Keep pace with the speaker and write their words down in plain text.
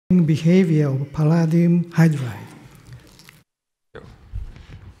behavior of palladium hydride.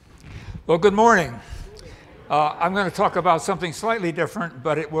 Well, good morning. I'm going to talk about something slightly different,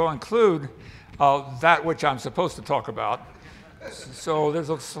 but it will include that which I'm supposed to talk about. So there's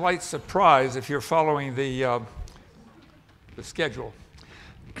a slight surprise if you're following the schedule.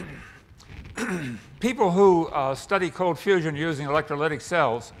 People who study cold fusion using electrolytic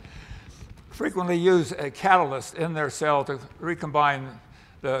cells frequently use a catalyst in their cell to recombine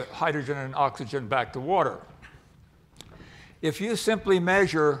the hydrogen and oxygen back to water. If you simply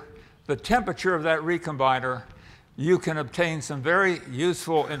measure the temperature of that recombiner, you can obtain some very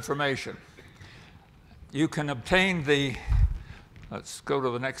useful information. You can obtain the, let's go to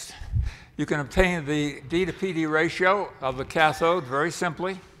the next, you can obtain the D to PD ratio of the cathode very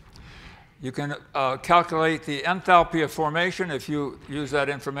simply. You can calculate the enthalpy of formation if you use that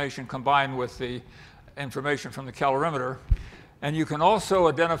information combined with the information from the calorimeter. And you can also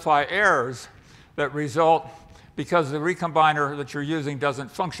identify errors that result because the recombiner that you're using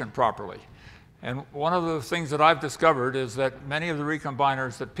doesn't function properly. And one of the things that I've discovered is that many of the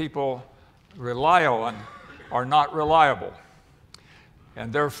recombiners that people rely on are not reliable.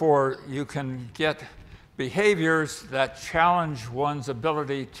 And therefore, you can get behaviors that challenge one's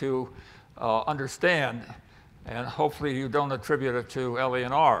ability to understand, and hopefully you don't attribute it to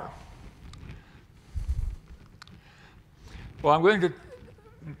LENR. Well,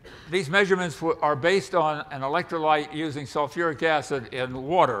 these measurements are based on an electrolyte using sulfuric acid in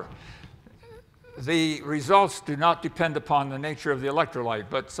water. The results do not depend upon the nature of the electrolyte,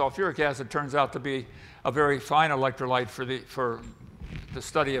 but sulfuric acid turns out to be a very fine electrolyte for the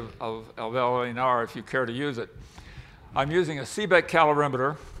study of LENR if you care to use it. I'm using a Seebeck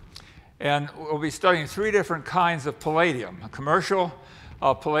calorimeter, and we'll be studying 3 different kinds of palladium. A commercial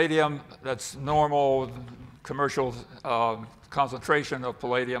palladium that's normal, commercial concentration of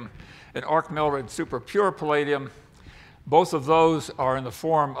palladium, an arc-melted super pure palladium. Both of those are in the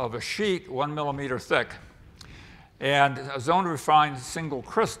form of a sheet 1 millimeter thick, and a zone refined single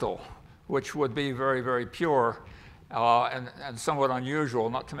crystal, which would be very, very pure and somewhat unusual.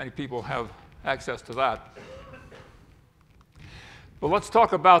 Not too many people have access to that. But let's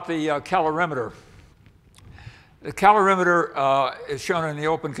talk about the calorimeter. The calorimeter is shown in the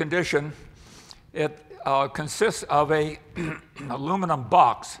open condition. It consists of an aluminum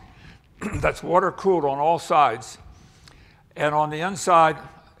box that's water cooled on all sides, and on the inside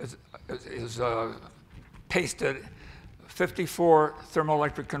is pasted 54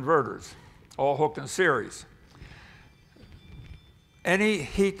 thermoelectric converters, all hooked in series. Any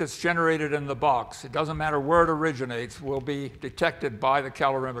heat that's generated in the box, it doesn't matter where it originates, will be detected by the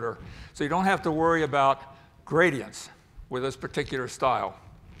calorimeter. So you don't have to worry about gradients with this particular style.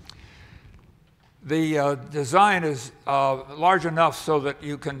 The design is large enough so that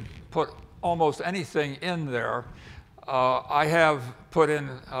you can put almost anything in there. I have put in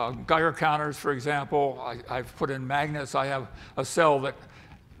Geiger counters, for example. I've put in magnets. I have a cell that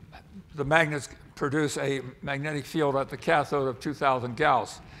the magnets produce a magnetic field at the cathode of 2,000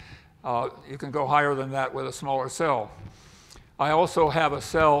 Gauss. You can go higher than that with a smaller cell. I also have a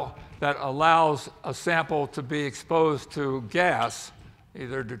cell that allows a sample to be exposed to gas,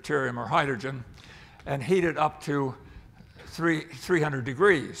 either deuterium or hydrogen, and heat it up to 300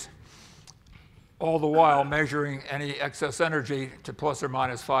 degrees, all the while measuring any excess energy to plus or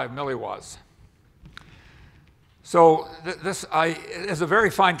minus 5 milliwatts. So this is a very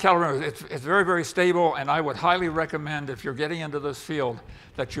fine calorimeter. It's very, very stable, and I would highly recommend, if you're getting into this field,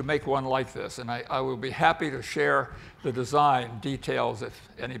 that you make one like this. And I will be happy to share the design details if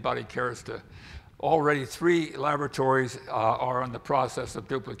anybody cares to. Already 3 laboratories are in the process of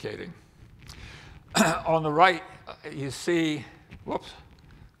duplicating. On the right, you see, whoops,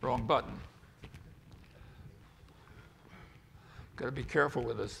 wrong button. Got to be careful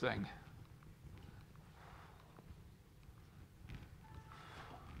with this thing.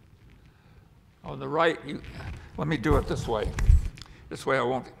 On the right, let me do it this way. This way I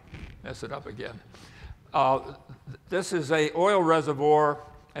won't mess it up again. This is an oil reservoir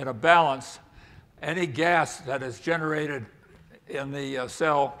at a balance. Any gas that is generated in the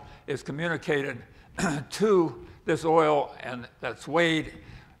cell is communicated to this oil, and that's weighed,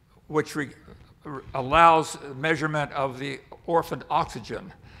 which allows measurement of the orphaned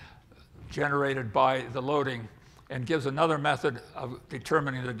oxygen generated by the loading, and gives another method of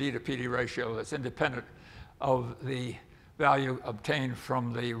determining the D to PD ratio that's independent of the value obtained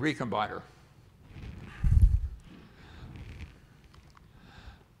from the recombiner.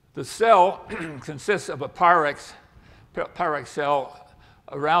 The cell consists of a Pyrex cell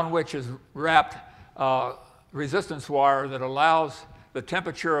around which is wrapped resistance wire that allows the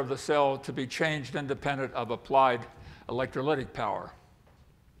temperature of the cell to be changed independent of applied electrolytic power.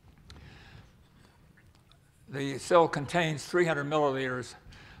 The cell contains 300 milliliters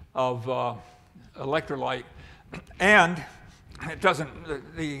of electrolyte, and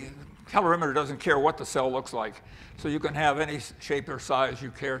the calorimeter doesn't care what the cell looks like. So you can have any shape or size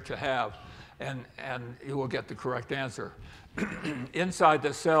you care to have, and you will get the correct answer. Inside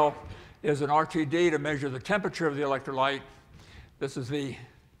the cell is an RTD to measure the temperature of the electrolyte. This is the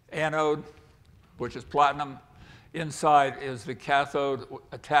anode, which is platinum. Inside is the cathode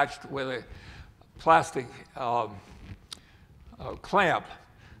attached with a plastic clamp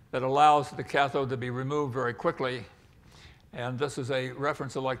that allows the cathode to be removed very quickly. And this is a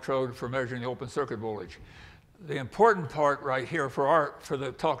reference electrode for measuring the open circuit voltage. The important part right here for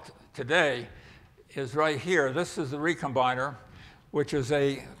the talk today is right here. This is the recombiner, which is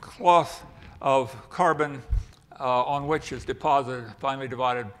a cloth of carbon on which is deposited finely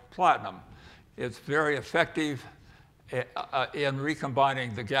divided platinum. It's very effective in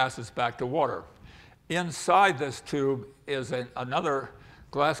recombining the gases back to water. Inside this tube is another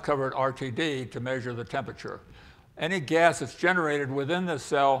glass-covered RTD to measure the temperature. Any gas that's generated within this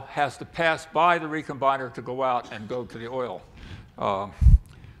cell has to pass by the recombiner to go out and go to the oil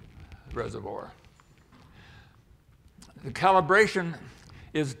reservoir. The calibration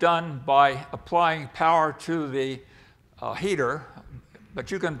is done by applying power to the heater, but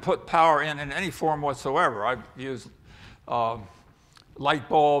you can put power in any form whatsoever. I've used light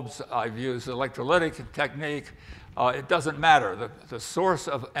bulbs, I've used electrolytic technique. It doesn't matter. The source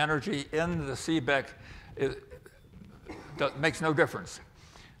of energy in the CBEC makes no difference.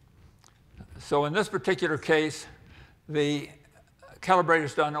 So in this particular case, the calibrator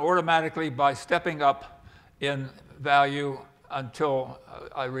is done automatically by stepping up in value until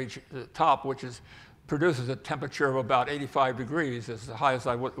I reach the top, which produces a temperature of about 85 degrees. It's the highest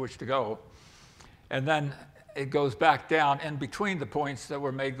I wish to go. And then it goes back down in between the points that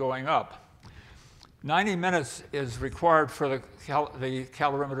were made going up. 90 minutes is required for the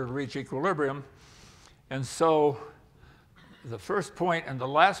calorimeter to reach equilibrium. And so the first point and the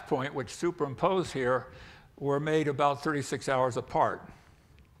last point, which superimpose here, were made about 36 hours apart.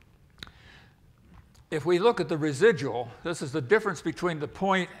 If we look at the residual, this is the difference between the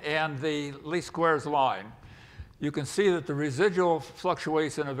point and the least squares line. You can see that the residual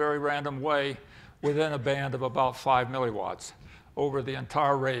fluctuates in a very random way within a band of about 5 milliwatts over the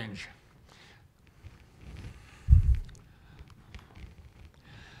entire range.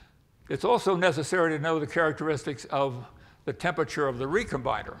 It's also necessary to know the characteristics of the temperature of the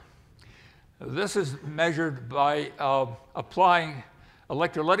recombiner. This is measured by applying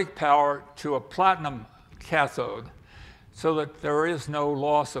electrolytic power to a platinum cathode so that there is no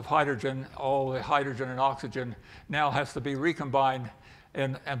loss of hydrogen. All the hydrogen and oxygen now has to be recombined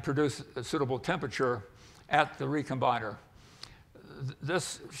and produce a suitable temperature at the recombiner.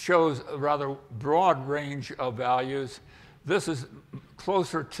 This shows a rather broad range of values. This is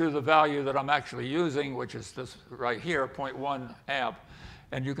closer to the value that I'm actually using, which is this right here, 0.1 amp.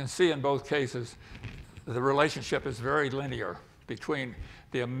 And you can see in both cases, the relationship is very linear between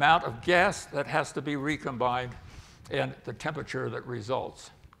the amount of gas that has to be recombined and the temperature that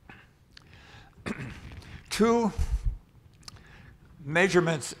results. Two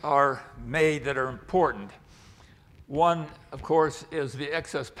measurements are made that are important. One, of course, is the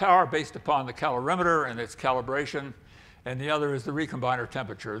excess power based upon the calorimeter and its calibration, and the other is the recombiner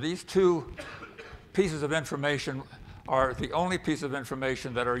temperature. These two pieces of information are the only piece of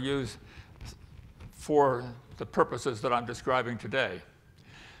information that are used for the purposes that I'm describing today.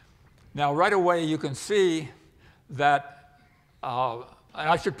 Now, right away, you can see that, and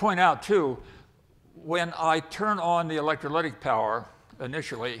I should point out, too, when I turn on the electrolytic power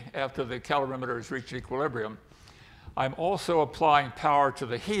initially, after the calorimeter has reached equilibrium, I'm also applying power to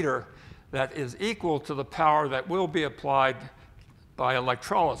the heater that is equal to the power that will be applied by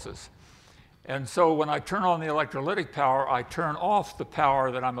electrolysis. And so when I turn on the electrolytic power, I turn off the power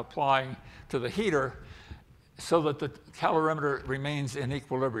that I'm applying to the heater so that the calorimeter remains in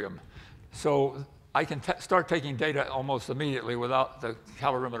equilibrium. So I can start taking data almost immediately without the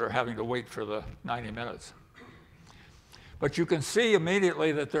calorimeter having to wait for the 90 minutes. But you can see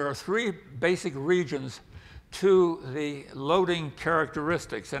immediately that there are three basic regions to the loading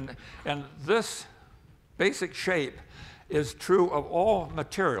characteristics. And this basic shape is true of all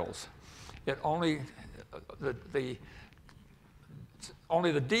materials. It only the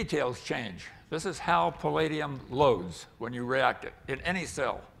details change. This is how palladium loads when you react it in any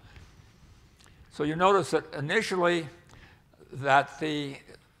cell. So you notice that initially that the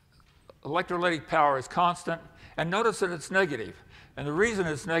electrolytic power is constant, and notice that it's negative. And the reason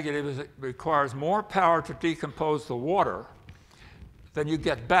it's negative is it requires more power to decompose the water than you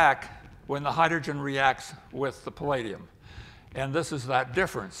get back when the hydrogen reacts with the palladium. And this is that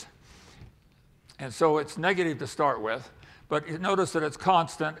difference. And so it's negative to start with, but you notice that it's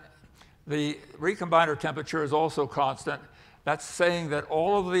constant. The recombiner temperature is also constant. That's saying that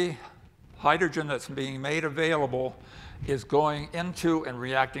all of the hydrogen that's being made available is going into and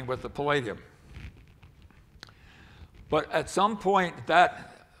reacting with the palladium. But at some point,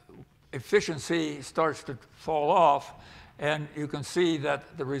 that efficiency starts to fall off, and you can see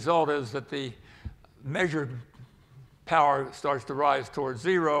that the result is that the measured power starts to rise towards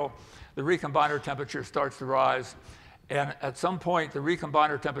zero, the recombiner temperature starts to rise, and at some point, the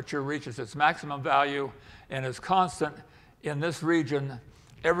recombiner temperature reaches its maximum value and is constant. In this region,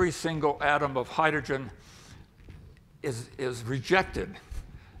 every single atom of hydrogen is rejected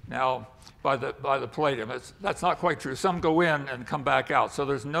now by the palladium. That's not quite true. Some go in and come back out, so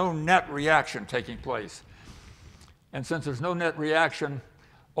there's no net reaction taking place. And since there's no net reaction,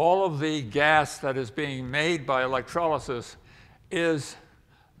 all of the gas that is being made by electrolysis is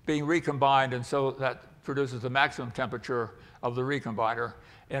being recombined, and so that produces the maximum temperature of the recombiner,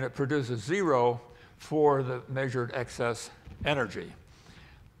 and it produces zero for the measured excess energy.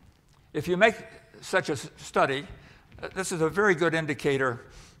 If you make such a study, this is a very good indicator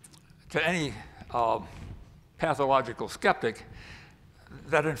to any pathological skeptic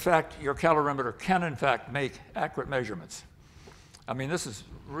that in fact your calorimeter can in fact make accurate measurements. I mean, this is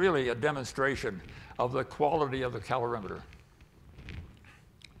really a demonstration of the quality of the calorimeter.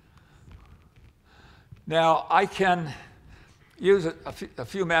 Now, I can use a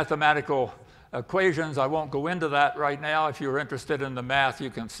few mathematical equations. I won't go into that right now. If you're interested in the math, you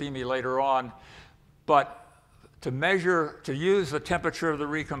can see me later on. But to use the temperature of the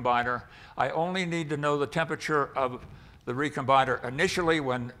recombiner, I only need to know the temperature of the recombiner initially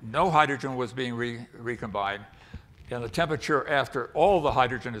when no hydrogen was being recombined, and the temperature after all the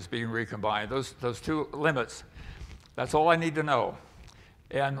hydrogen is being recombined. Those two limits, that's all I need to know.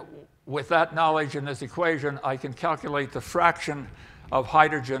 And with that knowledge in this equation, I can calculate the fraction of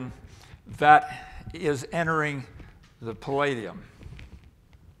hydrogen that is entering the palladium.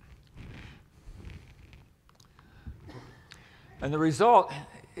 And the result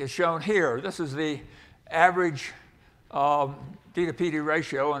is shown here. This is the average D to PD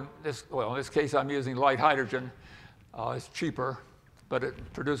ratio. And in this case, I'm using light hydrogen. It's cheaper, but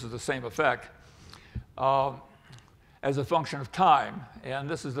it produces the same effect as a function of time. And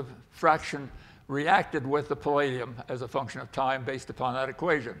this is the fraction reacted with the palladium as a function of time based upon that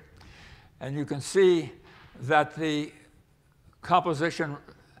equation. And you can see that the composition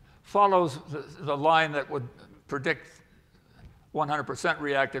follows the line that would predict 100%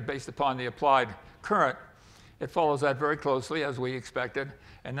 reacted based upon the applied current. It follows that very closely, as we expected,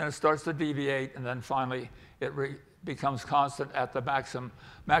 and then it starts to deviate, and then finally it becomes constant at the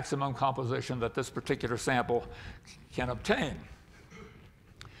maximum composition that this particular sample can obtain.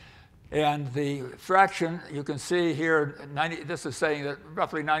 And the fraction, you can see here, this is saying that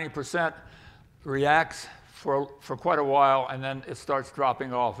roughly 90% reacts for quite a while, and then it starts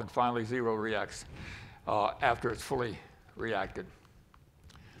dropping off, and finally zero reacts after it's fully reacted.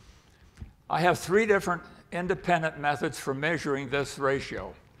 I have three different independent methods for measuring this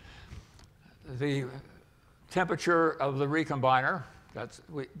ratio. The temperature of the recombiner,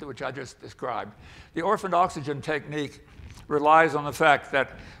 which I just described. The orphaned oxygen technique relies on the fact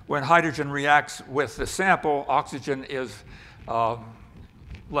that when hydrogen reacts with the sample, oxygen is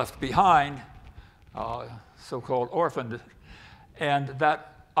left behind, so-called orphaned, and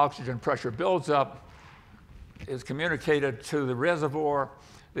that oxygen pressure builds up, is communicated to the reservoir,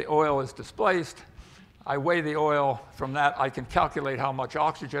 the oil is displaced, I weigh the oil, from that I can calculate how much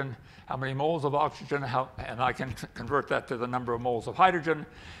oxygen, how many moles of oxygen, and I can convert that to the number of moles of hydrogen,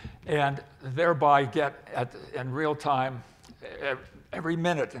 and thereby get, in real time, every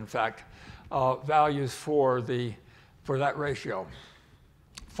minute in fact, values for that ratio.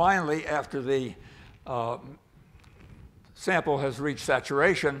 Finally, after the sample has reached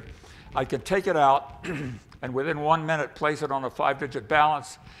saturation, I can take it out and within 1 minute place it on a 5-digit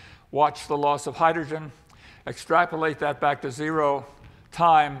balance, watch the loss of hydrogen, extrapolate that back to 0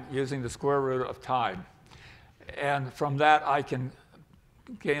 time using the square root of time. And from that, I can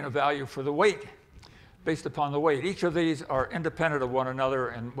gain a value for the weight based upon the weight. Each of these are independent of one another,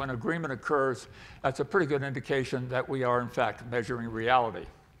 and when agreement occurs, that's a pretty good indication that we are, in fact, measuring reality.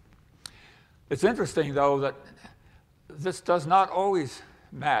 It's interesting, though, that this does not always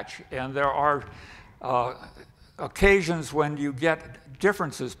match, and there are occasions when you get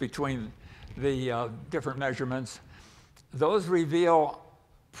differences between the different measurements. those reveal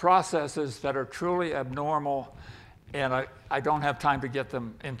processes that are truly abnormal, and I don't have time to get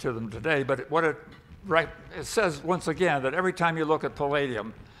them into them today, but it says once again that every time you look at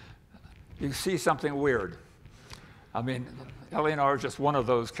palladium, you see something weird. I mean, LENR is just one of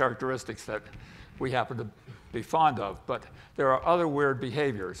those characteristics that we happen to be fond of, but there are other weird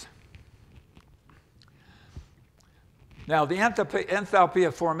behaviors. Now, the enthalpy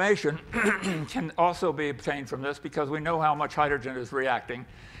of formation can also be obtained from this because we know how much hydrogen is reacting,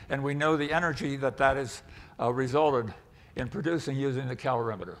 and we know the energy that is resulted in producing using the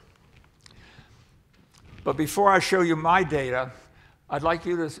calorimeter. But before I show you my data, I'd like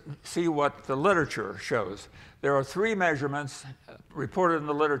you to see what the literature shows. There are 3 measurements reported in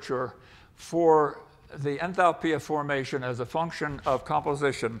the literature for the enthalpy of formation as a function of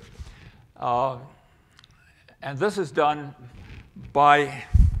composition. And this is done by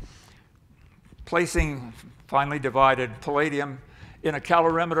placing finely divided palladium in a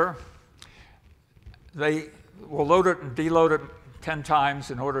calorimeter. They will load it and deload it 10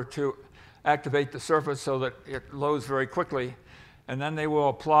 times in order to activate the surface so that it loads very quickly. And then they will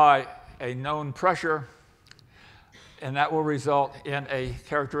apply a known pressure, and that will result in a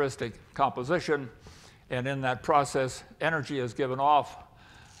characteristic composition. And in that process, energy is given off,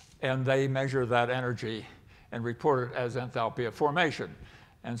 and they measure that energy and report it as enthalpy of formation.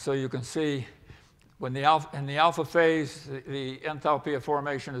 And so you can see when in the alpha phase, the enthalpy of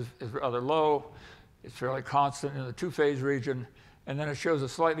formation is rather low. It's fairly constant in the 2-phase region. And then it shows a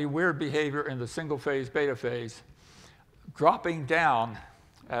slightly weird behavior in the single-phase beta phase, dropping down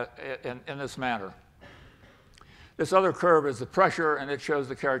in this manner. This other curve is the pressure, and it shows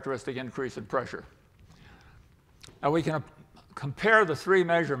the characteristic increase in pressure. Now we can compare the 3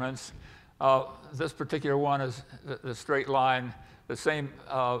 measurements. This particular one is the straight line. The same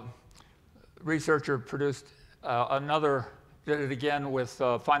researcher produced another, did it again with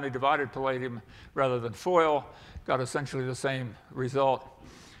finely divided palladium rather than foil, got essentially the same result.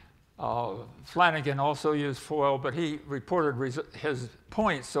 Flanagan also used foil, but he reported his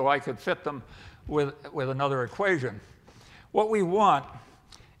points so I could fit them with another equation. What we want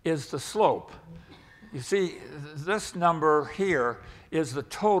is the slope. You see, this number here is the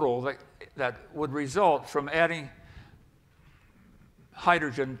total that would result from adding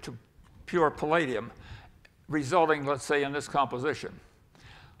hydrogen to pure palladium, resulting, let's say, in this composition.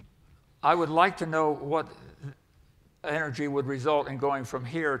 I would like to know what energy would result in going from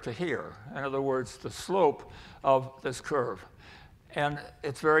here to here. In other words, the slope of this curve. And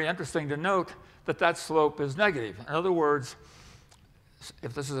it's very interesting to note that that slope is negative. In other words,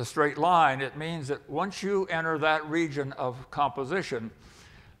 if this is a straight line, it means that once you enter that region of composition,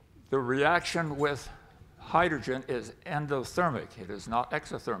 the reaction with hydrogen is endothermic. It is not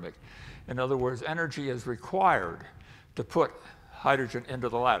exothermic. In other words, energy is required to put hydrogen into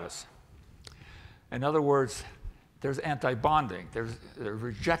the lattice. In other words, there's anti-bonding. There's a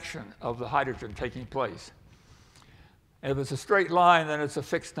rejection of the hydrogen taking place. And if it's a straight line, then it's a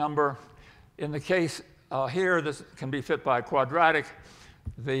fixed number. In the case here, this can be fit by a quadratic.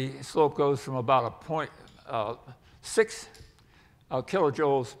 The slope goes from about 0.6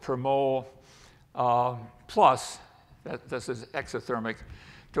 kilojoules per mole plus, this is exothermic,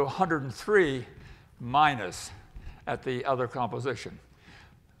 to 103 minus at the other composition.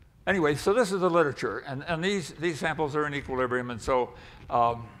 Anyway, so this is the literature, and these samples are in equilibrium, and so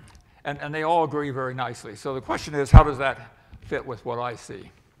and they all agree very nicely. So the question is, how does that fit with what I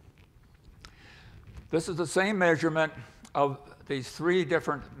see? This is the same measurement of these 3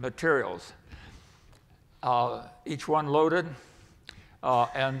 different materials, each one loaded,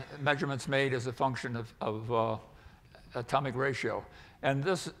 and measurements made as a function of atomic ratio. And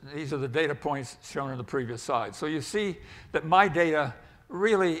these are the data points shown in the previous slide. So you see that my data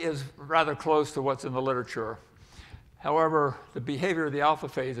really is rather close to what's in the literature. However, the behavior of the alpha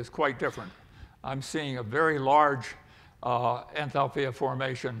phase is quite different. I'm seeing a very large enthalpy of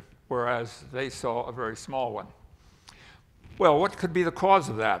formation, whereas they saw a very small one. Well, what could be the cause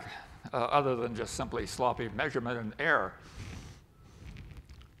of that, other than just simply sloppy measurement and error?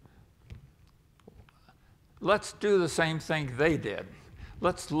 Let's do the same thing they did.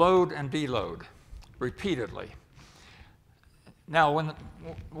 Let's load and deload repeatedly. Now,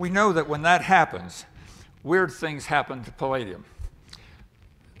 we know that when that happens, weird things happen to palladium.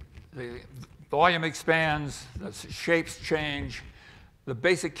 The volume expands, the shapes change, the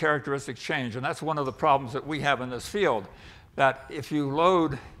basic characteristics change, and that's one of the problems that we have in this field, that if you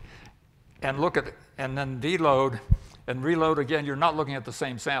load and look at and then deload and reload again, you're not looking at the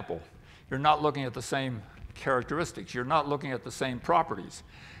same sample. You're not looking at the same characteristics. You're not looking at the same properties.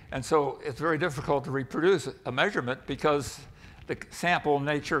 And so it's very difficult to reproduce a measurement because the sample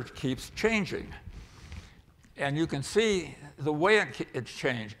nature keeps changing. And you can see the way it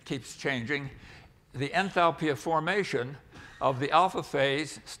keeps changing. The enthalpy of formation of the alpha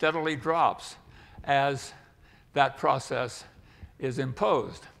phase steadily drops as that process is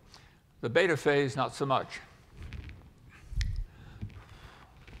imposed. The beta phase, not so much.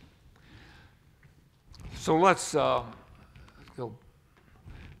 So let's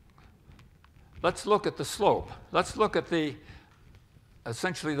look at the slope. Let's look at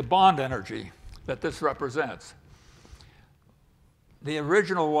essentially the bond energy that this represents. The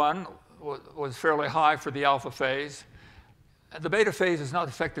original one was fairly high for the alpha phase. The beta phase is not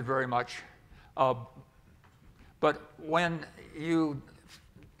affected very much. But when you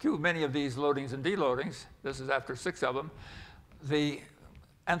do many of these loadings and deloadings, this is after 6 of them, the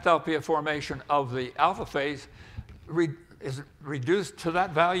enthalpy of formation of the alpha phase is reduced to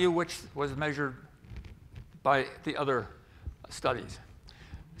that value which was measured by the other studies.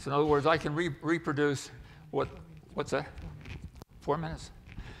 So in other words, I can reproduce what's that? 4 minutes?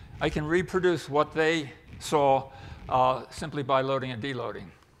 I can reproduce what they saw simply by loading and deloading.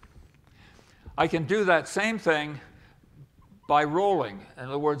 I can do that same thing by rolling. In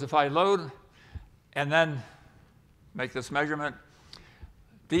other words, if I load and then make this measurement,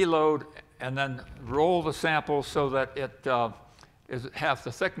 deload, and then roll the sample so that it is half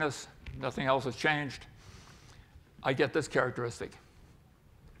the thickness, nothing else has changed, I get this characteristic.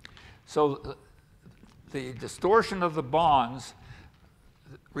 So the distortion of the bonds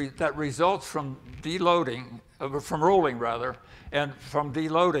that results from deloading, from rolling rather, and from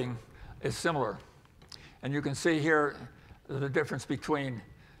deloading is similar. And you can see here the difference between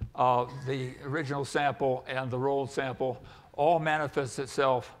the original sample and the rolled sample all manifests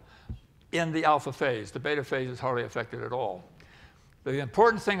itself in the alpha phase. The beta phase is hardly affected at all. The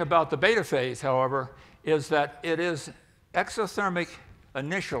important thing about the beta phase, however, is that it is exothermic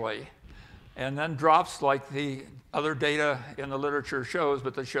initially and then drops like the other data in the literature shows,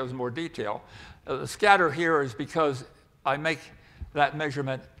 but that shows more detail. The scatter here is because I make that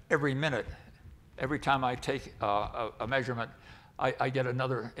measurement every minute. Every time I take a measurement, I get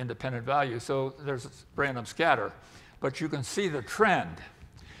another independent value. So there's random scatter. But you can see the trend.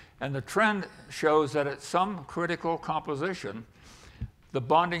 And the trend shows that at some critical composition, the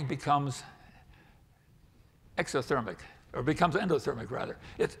bonding becomes exothermic, or becomes endothermic, rather.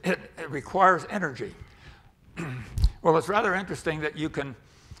 It requires energy. Well, it's rather interesting that you can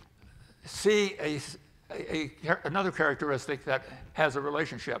see another characteristic that has a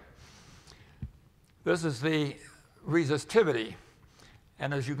relationship. This is the resistivity.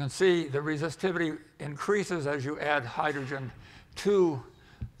 And as you can see, the resistivity increases as you add hydrogen to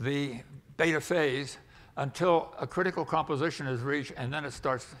the beta phase until a critical composition is reached, and then it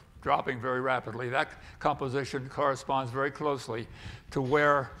starts dropping very rapidly. That composition corresponds very closely to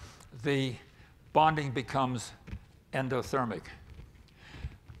where the bonding becomes endothermic.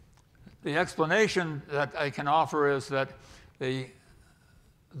 The explanation that I can offer is that the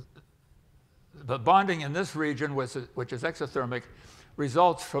bonding in this region, which is exothermic,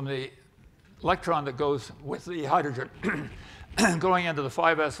 results from the electron that goes with the hydrogen going into the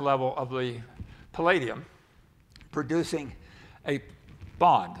 5s level of the palladium, producing a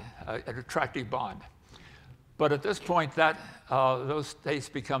bond, an attractive bond. But at this point, those states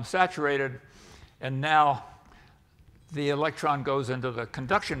become saturated, and now the electron goes into the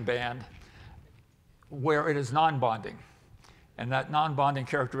conduction band where it is non-bonding. And that non-bonding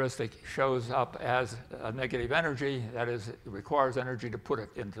characteristic shows up as a negative energy. That is, it requires energy to put it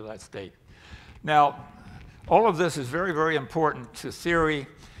into that state. Now, all of this is very, very important to theory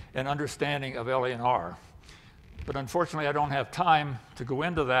and understanding of LENR. But unfortunately, I don't have time to go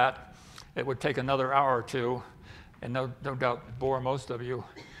into that. It would take another hour or two, and no doubt bore most of you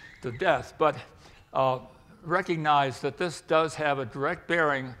to death. But recognize that this does have a direct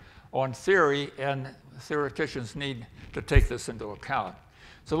bearing on theory, and theoreticians need to take this into account.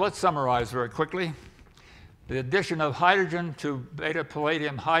 So let's summarize very quickly. The addition of hydrogen to beta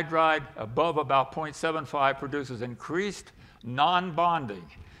palladium hydride above about 0.75 produces increased non-bonding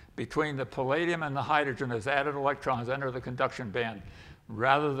between the palladium and the hydrogen as added electrons enter the conduction band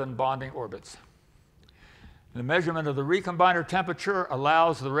rather than bonding orbits. The measurement of the recombiner temperature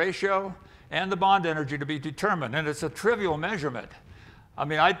allows the ratio and the bond energy to be determined, and it's a trivial measurement. I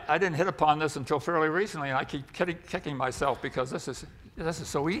mean, I didn't hit upon this until fairly recently, and I keep kicking myself because this is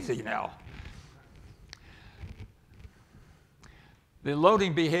so easy now. The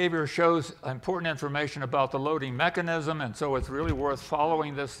loading behavior shows important information about the loading mechanism, and so it's really worth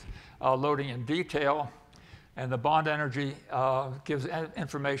following this loading in detail. And the bond energy gives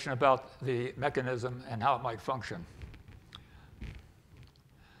information about the mechanism and how it might function.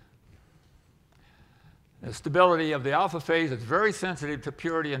 The stability of the alpha phase is very sensitive to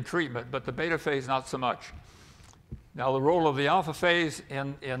purity and treatment, but the beta phase not so much. Now, the role of the alpha phase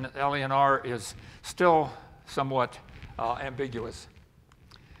in LENR is still somewhat ambiguous.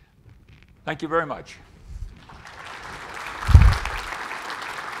 Thank you very much.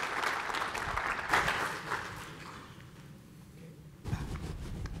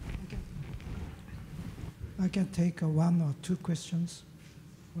 I can take one or two questions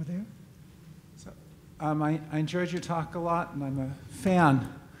over there. So, I enjoyed your talk a lot, and I'm a fan.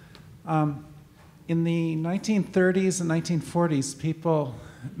 In the 1930s and 1940s, people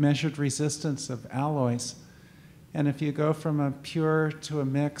measured resistance of alloys. And if you go from a pure to a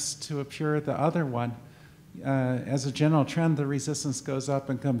mix to a pure the other one, as a general trend, the resistance goes up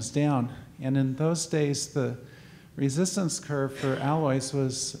and comes down. And in those days, the resistance curve for alloys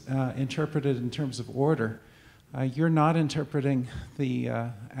was interpreted in terms of order. You're not interpreting the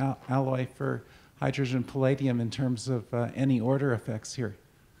alloy for hydrogen palladium in terms of any order effects here.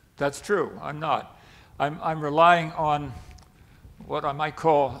 That's true. I'm not. I'm relying on what I might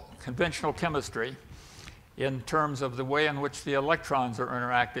call conventional chemistry in terms of the way in which the electrons are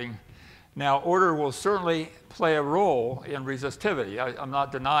interacting. Now, order will certainly play a role in resistivity. I'm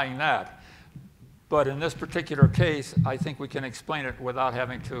not denying that. But in this particular case, I think we can explain it without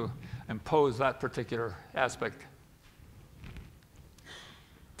having to impose that particular aspect.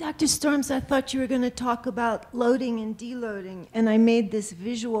 Dr. Storms, I thought you were going to talk about loading and deloading, and I made this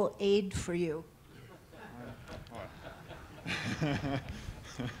visual aid for you.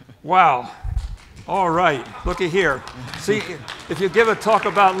 Wow. All right. Looky here. See, if you give a talk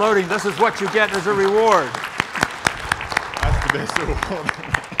about loading, this is what you get as a reward. That's the best reward.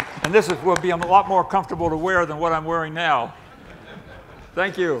 And this will be a lot more comfortable to wear than what I'm wearing now.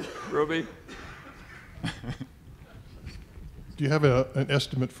 Thank you, Ruby. Do you have an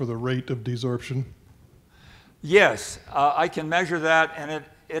estimate for the rate of desorption? Yes, I can measure that, and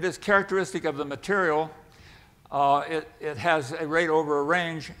it is characteristic of the material. It has a rate over a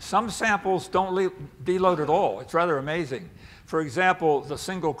range. Some samples don't deload at all. It's rather amazing. For example, the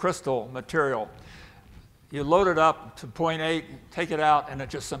single crystal material. You load it up to 0.8, take it out, and it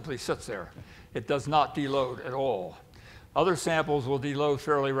just simply sits there. It does not deload at all. Other samples will deload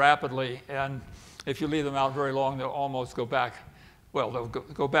fairly rapidly, and if you leave them out very long, they'll almost go back. Well, they'll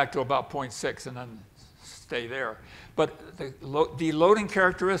go back to about 0.6 and then stay there. But the deloading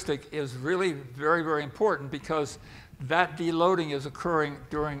characteristic is really very, very important because that deloading is occurring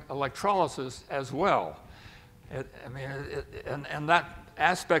during electrolysis as well. And that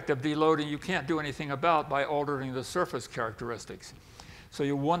aspect of deloading you can't do anything about by altering the surface characteristics. So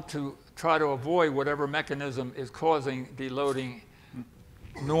you want to try to avoid whatever mechanism is causing deloading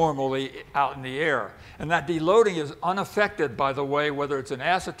normally out in the air. And that deloading is unaffected, by the way, whether it's an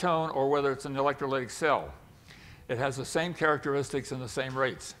acetone or whether it's an electrolytic cell. It has the same characteristics and the same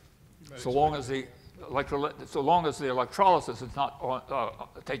rates, so long as the electrolysis is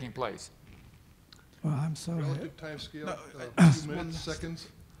not taking place. Well, I'm sorry. Relative time scale, a few minutes, seconds,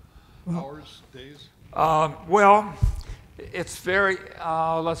 hours, days? Well, it's very,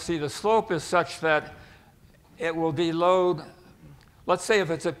 let's see, the slope is such that it will deload, let's say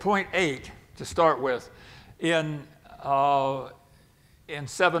if it's at 0.8 to start with, in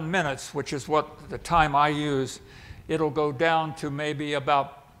 7 minutes, which is what the time I use, it'll go down to maybe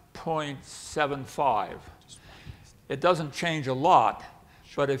about 0.75. It doesn't change a lot,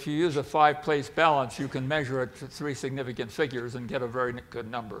 but if you use a 5-place balance, you can measure it to 3 significant figures and get a very good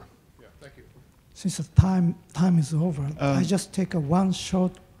number. Yeah, thank you. Since the time is over, I just take one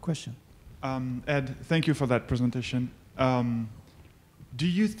short question. Ed, thank you for that presentation. Do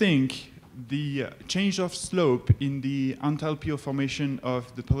you think the change of slope in the enthalpy of formation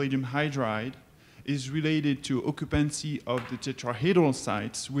of the palladium hydride is related to occupancy of the tetrahedral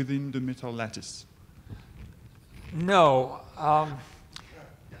sites within the metal lattice? No. I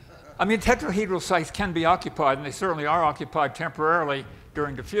mean, tetrahedral sites can be occupied, and they certainly are occupied temporarily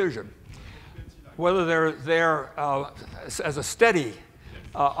during diffusion. Whether they're there as a steady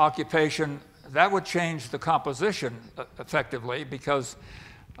occupation, that would change the composition effectively, because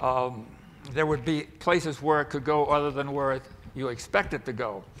there would be places where it could go other than where you expect it to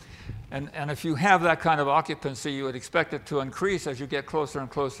go. And if you have that kind of occupancy, you would expect it to increase as you get closer and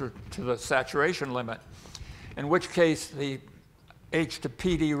closer to the saturation limit, in which case the H to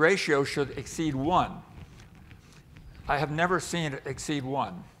PD ratio should exceed 1. I have never seen it exceed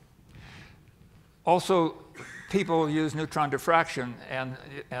 1. Also, people use neutron diffraction and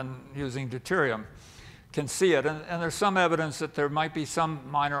using deuterium can see it. And there's some evidence that there might be some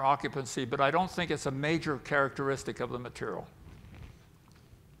minor occupancy, but I don't think it's a major characteristic of the material.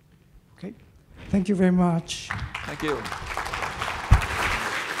 Okay. Thank you very much. Thank you.